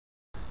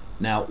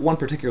Now, one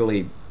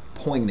particularly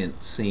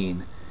poignant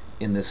scene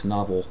in this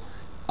novel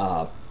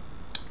uh,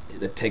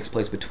 that takes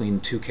place between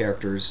two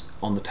characters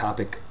on the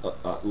topic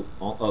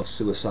of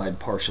suicide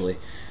partially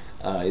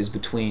is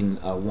between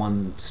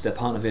one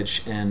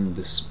Stepanovich and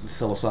this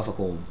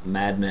philosophical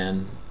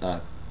madman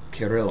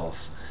Kirillov.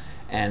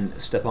 And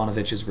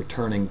Stepanovich is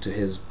returning to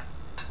his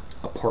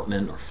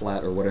apartment or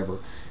flat or whatever,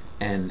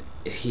 and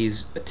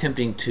he's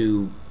attempting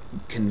to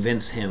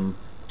convince him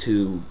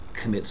to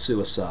commit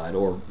suicide,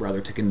 or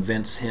rather to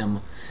convince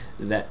him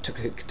that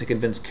to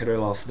convince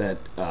Kirillov that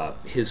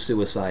his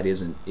suicide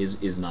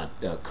is not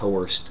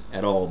coerced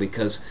at all,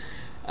 because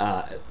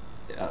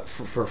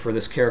for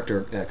this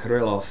character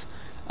Kirillov,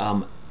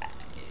 um,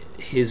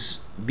 his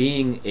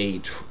being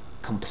a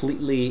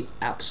completely,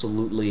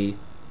 absolutely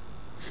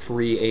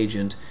free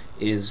agent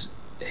is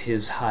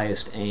his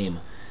highest aim.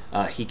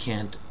 He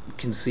can't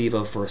conceive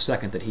of for a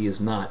second that he is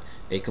not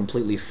a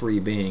completely free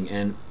being,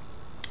 and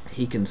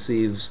he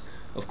conceives,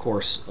 of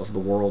course, of the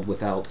world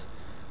without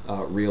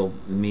real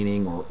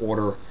meaning or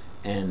order,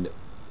 and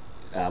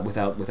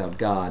without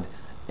God.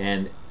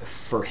 And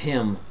for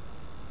him,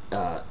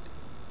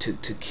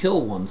 to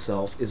kill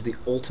oneself is the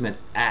ultimate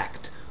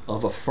act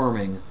of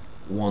affirming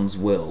one's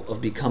will, of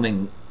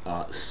becoming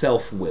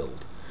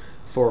self-willed.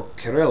 For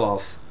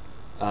Kirillov,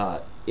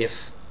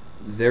 if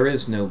there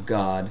is no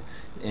God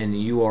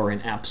and you are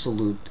in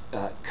absolute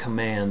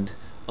command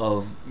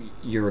of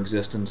your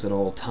existence at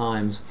all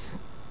times,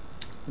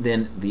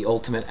 then the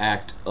ultimate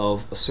act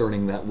of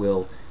asserting that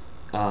will,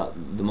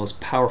 the most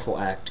powerful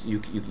act you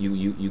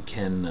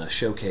can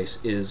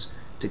showcase, is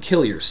to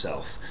kill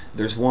yourself.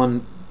 There's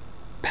one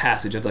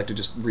passage I'd like to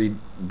just read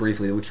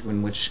briefly,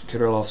 in which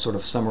Kirillov sort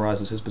of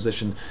summarizes his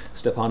position.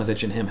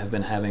 Stepanovich and him have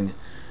been having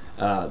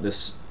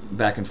this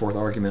back and forth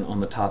argument on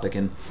the topic,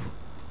 and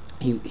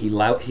he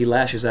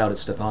lashes out at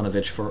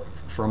Stepanovich for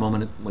a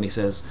moment when he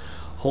says,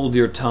 "Hold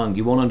your tongue,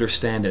 you won't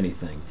understand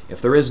anything.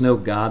 If there is no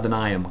God, then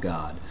I am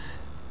God."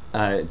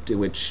 To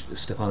which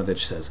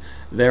Stepanovich says,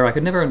 "There, I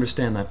could never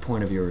understand that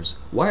point of yours.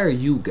 Why are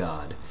you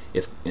God?"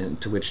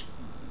 To which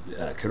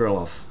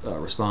Kirillov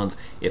responds,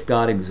 "If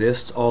God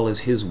exists, all is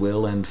His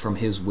will, and from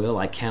His will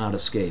I cannot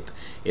escape.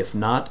 If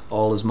not,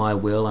 all is my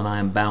will, and I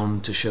am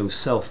bound to show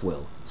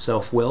self-will."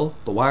 Self-will?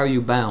 But why are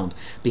you bound?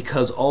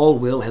 Because all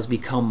will has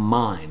become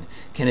mine.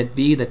 Can it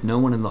be that no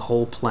one in the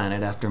whole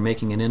planet, after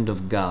making an end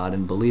of God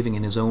and believing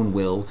in his own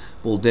will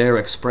dare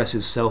express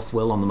his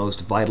self-will on the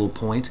most vital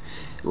point?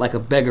 Like a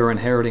beggar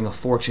inheriting a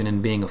fortune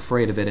and being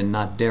afraid of it and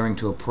not daring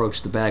to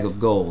approach the bag of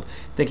gold,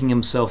 thinking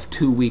himself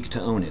too weak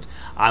to own it.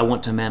 I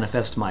want to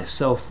manifest my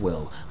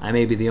self-will. I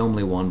may be the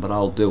only one, but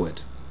I'll do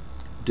it.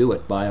 Do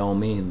it by all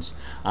means.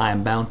 I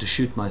am bound to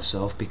shoot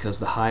myself, because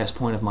the highest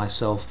point of my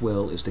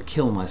self-will is to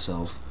kill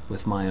myself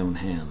with my own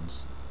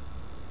hands.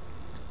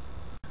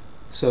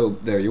 So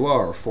there you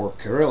are. For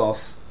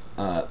Kirillov,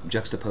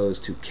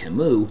 juxtaposed to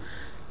Camus,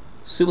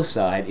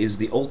 suicide is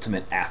the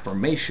ultimate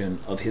affirmation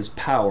of his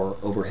power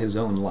over his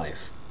own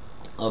life,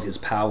 of his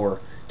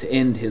power to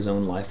end his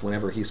own life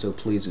whenever he so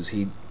pleases.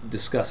 He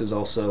discusses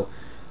also,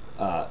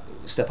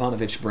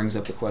 Stepanovich brings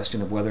up the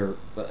question of whether,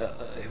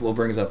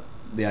 brings up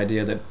the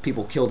idea that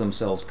people kill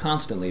themselves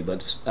constantly, but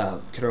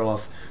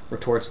Kirillov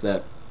retorts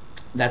that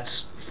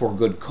that's for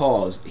good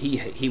cause.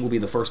 He will be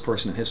the first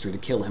person in history to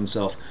kill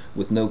himself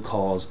with no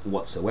cause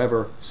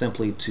whatsoever,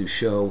 simply to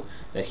show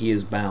that he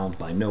is bound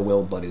by no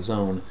will but his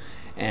own,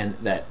 and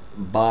that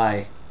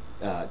by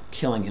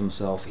killing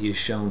himself he has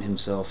shown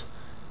himself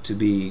to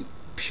be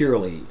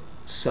purely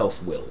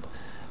self-willed.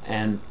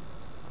 And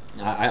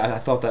I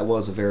thought that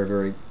was a very,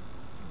 very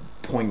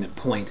poignant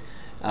point.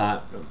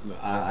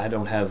 I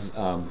don't have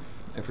a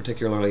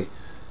particularly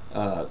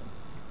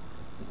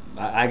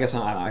I guess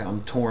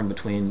I'm torn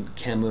between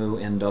Camus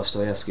and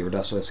Dostoevsky, or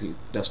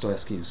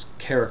Dostoevsky's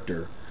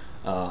character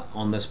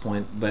on this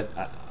point, but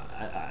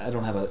I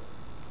don't have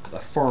a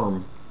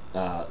firm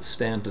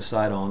stand to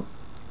decide on.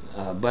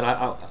 But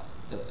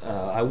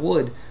I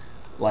would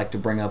like to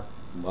bring up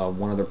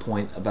one other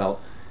point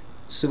about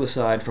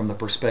suicide from the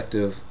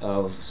perspective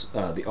of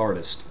the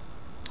artist,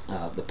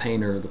 the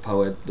painter, the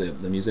poet,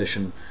 the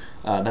musician,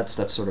 that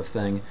sort of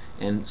thing,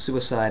 and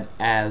suicide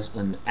as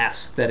an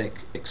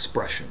aesthetic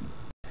expression.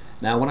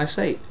 Now, when I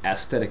say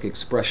aesthetic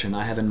expression,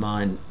 I have in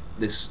mind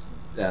this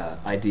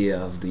idea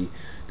of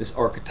this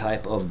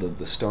archetype of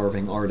the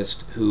starving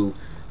artist who,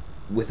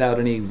 without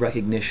any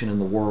recognition in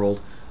the world,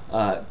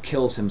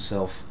 kills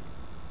himself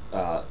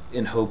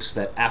in hopes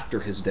that after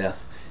his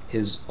death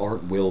his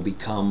art will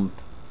become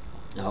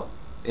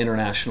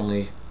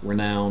internationally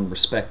renowned,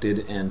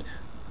 respected, and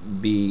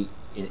be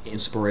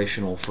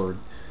inspirational for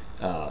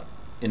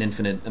an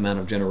infinite amount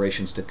of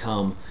generations to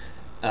come.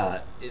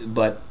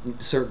 But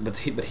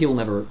he'll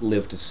never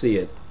live to see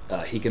it.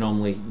 He can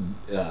only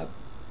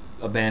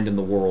abandon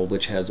the world,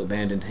 which has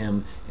abandoned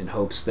him, in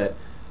hopes that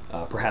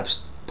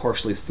perhaps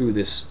partially through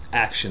this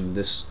action,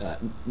 this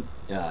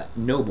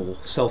noble,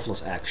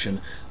 selfless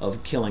action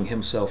of killing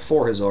himself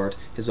for his art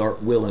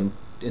will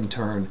in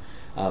turn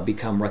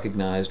become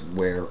recognized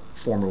where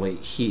formerly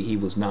he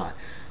was not.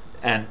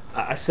 And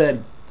I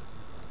said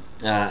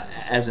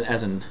as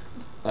an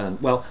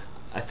well,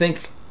 I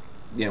think,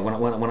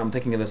 when I'm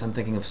thinking of this, I'm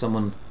thinking of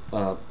someone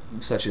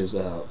such as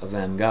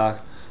Van Gogh,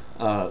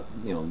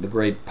 the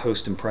great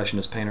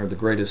post-impressionist painter, the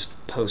greatest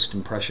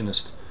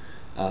post-impressionist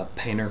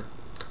painter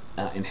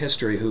in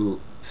history, who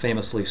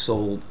famously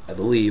sold, I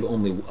believe,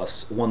 only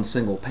one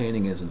single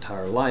painting his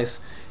entire life,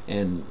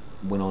 and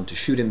went on to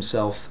shoot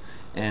himself,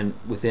 and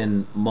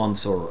within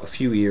months or a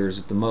few years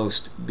at the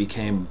most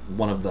became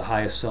one of the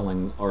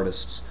highest-selling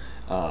artists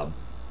uh,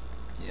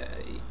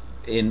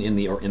 in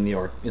the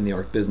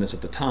art business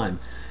at the time.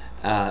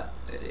 Uh,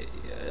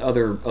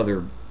 other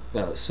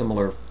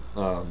similar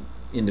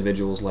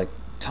individuals like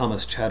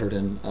Thomas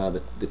Chatterton,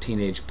 the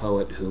teenage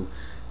poet who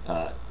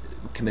uh,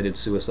 committed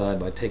suicide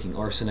by taking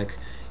arsenic,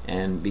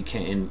 and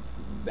became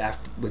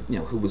after with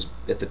who was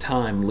at the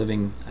time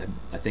living,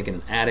 I think, in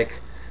an attic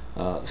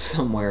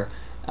somewhere,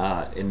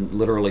 and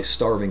literally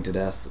starving to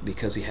death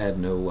because he had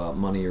no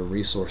money or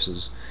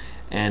resources.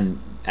 And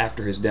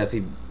after his death,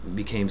 he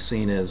became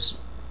seen as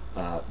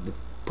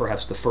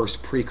perhaps the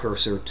first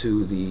precursor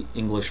to the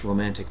English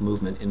Romantic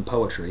movement in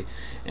poetry,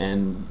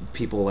 and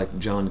people like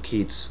John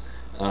Keats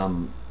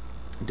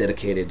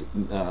dedicated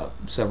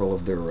several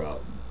of their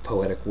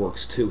poetic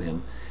works to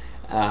him.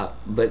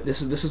 But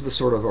this is the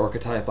sort of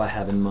archetype I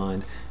have in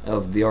mind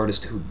of the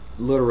artist who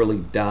literally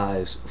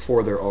dies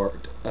for their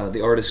art,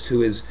 the artist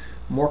who is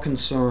more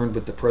concerned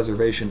with the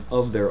preservation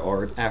of their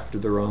art after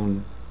their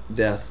own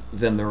death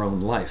than their own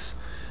life.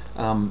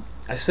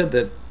 I said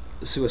that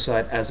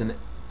suicide as an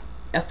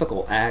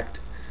ethical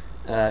act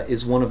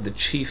is one of the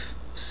chief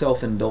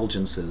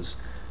self-indulgences.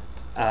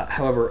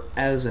 However,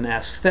 as an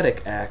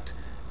aesthetic act,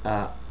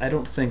 I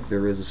don't think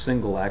there is a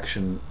single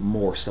action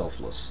more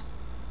selfless.